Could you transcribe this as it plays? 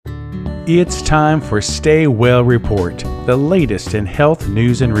It's time for Stay Well Report, the latest in health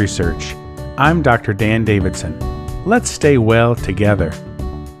news and research. I'm Dr. Dan Davidson. Let's stay well together.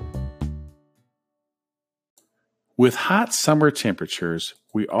 With hot summer temperatures,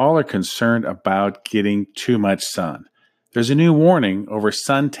 we all are concerned about getting too much sun. There's a new warning over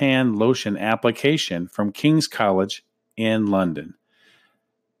suntan lotion application from King's College in London.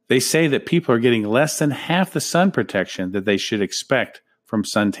 They say that people are getting less than half the sun protection that they should expect from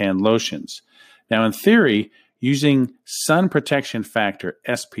suntan lotions. Now, in theory, using sun protection factor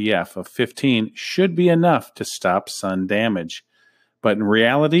SPF of 15 should be enough to stop sun damage. But in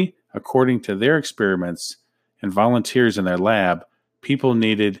reality, according to their experiments and volunteers in their lab, people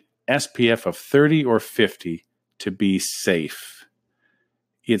needed SPF of 30 or 50 to be safe.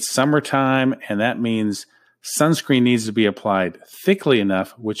 It's summertime, and that means sunscreen needs to be applied thickly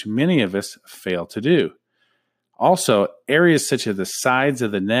enough, which many of us fail to do. Also, areas such as the sides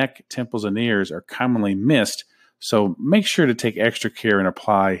of the neck, temples, and ears are commonly missed, so make sure to take extra care and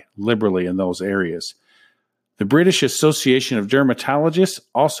apply liberally in those areas. The British Association of Dermatologists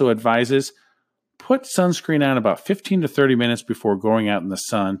also advises put sunscreen on about 15 to 30 minutes before going out in the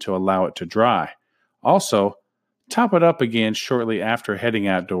sun to allow it to dry. Also, top it up again shortly after heading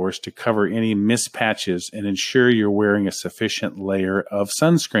outdoors to cover any missed patches and ensure you're wearing a sufficient layer of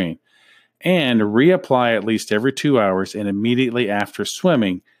sunscreen. And reapply at least every 2 hours and immediately after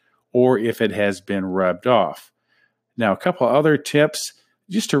swimming, or if it has been rubbed off. Now, a couple other tips,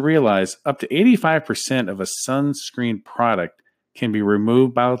 just to realize up to 85% of a sunscreen product can be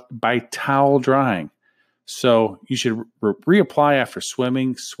removed by towel drying. So you should reapply after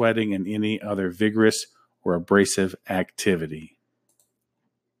swimming, sweating, and any other vigorous or abrasive activity.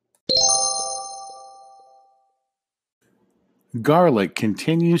 Garlic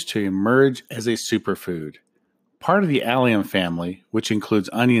continues to emerge as a superfood. Part of the allium family, which includes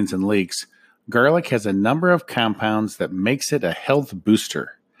onions and leeks, garlic has a number of compounds that makes it a health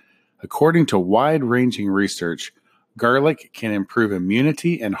booster. According to wide-ranging research, garlic can improve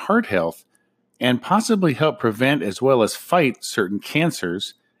immunity and heart health and possibly help prevent as well as fight certain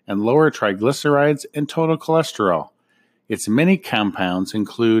cancers and lower triglycerides and total cholesterol. Its many compounds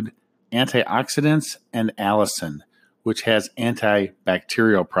include antioxidants and allicin, which has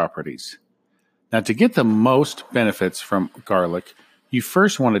antibacterial properties. Now, to get the most benefits from garlic, you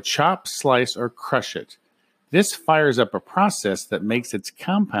first want to chop, slice, or crush it. This fires up a process that makes its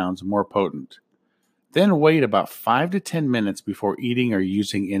compounds more potent. Then wait about 5 to 10 minutes before eating or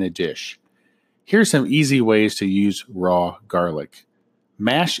using in a dish. Here's some easy ways to use raw garlic.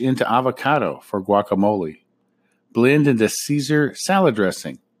 Mash into avocado for guacamole. Blend into Caesar salad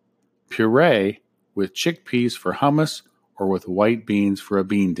dressing. Puree with chickpeas for hummus or with white beans for a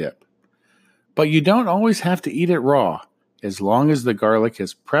bean dip. But you don't always have to eat it raw. As long as the garlic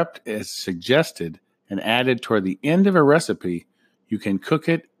is prepped as suggested and added toward the end of a recipe, you can cook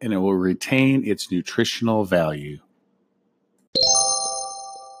it and it will retain its nutritional value.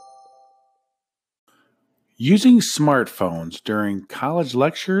 Using smartphones during college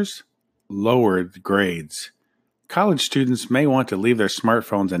lectures lowered grades. College students may want to leave their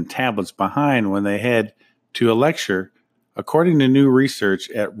smartphones and tablets behind when they head to a lecture, according to new research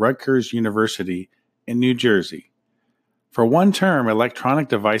at Rutgers University in New Jersey. For one term, electronic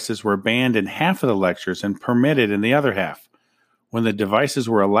devices were banned in half of the lectures and permitted in the other half. When the devices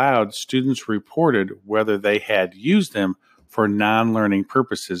were allowed, students reported whether they had used them for non-learning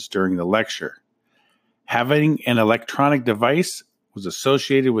purposes during the lecture. Having an electronic device was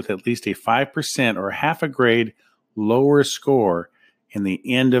associated with at least a 5% or half a grade lower score in the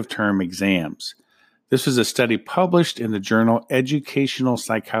end-of-term exams. This was a study published in the journal Educational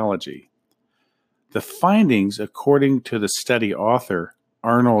Psychology. The findings, according to the study author,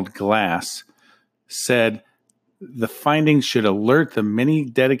 Arnold Glass, said the findings should alert the many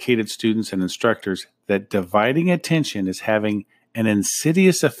dedicated students and instructors that dividing attention is having an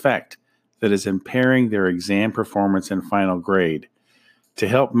insidious effect that is impairing their exam performance and final grade. To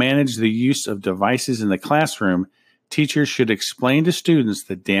help manage the use of devices in the classroom, teachers should explain to students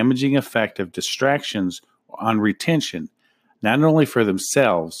the damaging effect of distractions on retention, not only for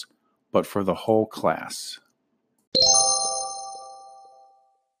themselves, but for the whole class.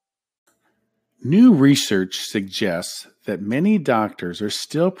 New research suggests that many doctors are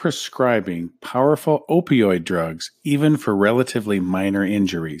still prescribing powerful opioid drugs even for relatively minor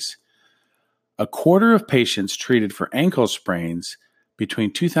injuries. A quarter of patients treated for ankle sprains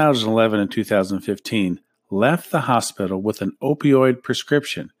between 2011 and 2015 left the hospital with an opioid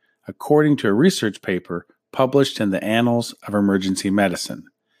prescription, according to a research paper published in the Annals of Emergency Medicine.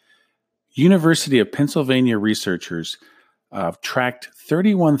 University of Pennsylvania researchers tracked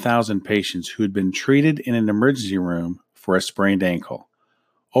 31,000 patients who had been treated in an emergency room for a sprained ankle.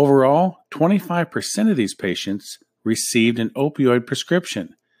 Overall, 25% of these patients received an opioid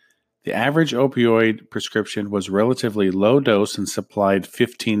prescription. The average opioid prescription was relatively low dose and supplied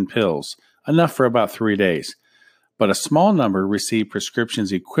 15 pills, enough for about 3 days. But a small number received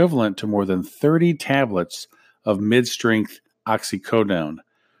prescriptions equivalent to more than 30 tablets of mid-strength oxycodone,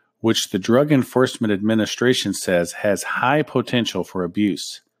 which the Drug Enforcement Administration says has high potential for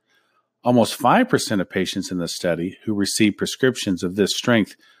abuse. Almost 5% of patients in the study who received prescriptions of this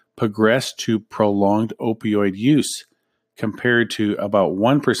strength progressed to prolonged opioid use, compared to about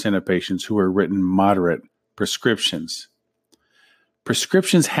 1% of patients who were written moderate prescriptions.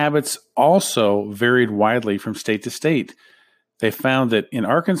 Prescriptions habits also varied widely from state to state. They found that in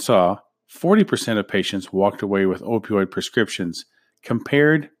Arkansas, 40% of patients walked away with opioid prescriptions,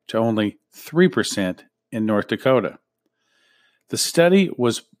 compared to only 3% in North Dakota. The study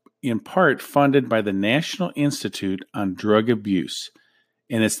was in part funded by the National Institute on Drug Abuse,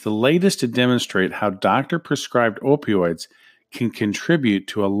 and it's the latest to demonstrate how doctor-prescribed opioids can contribute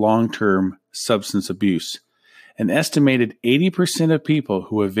to a long-term substance abuse. An estimated 80% of people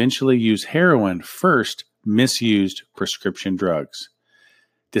who eventually use heroin first misused prescription drugs.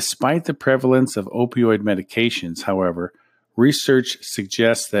 Despite the prevalence of opioid medications, however, research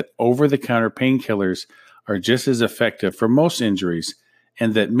suggests that over-the-counter painkillers are just as effective for most injuries,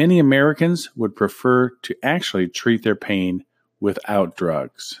 and that many Americans would prefer to actually treat their pain without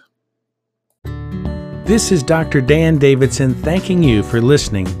drugs. This is Dr. Dan Davidson thanking you for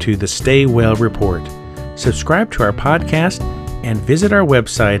listening to the Stay Well Report. Subscribe to our podcast and visit our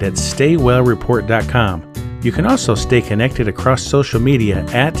website at staywellreport.com. You can also stay connected across social media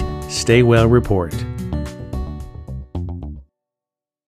at Stay Well Report.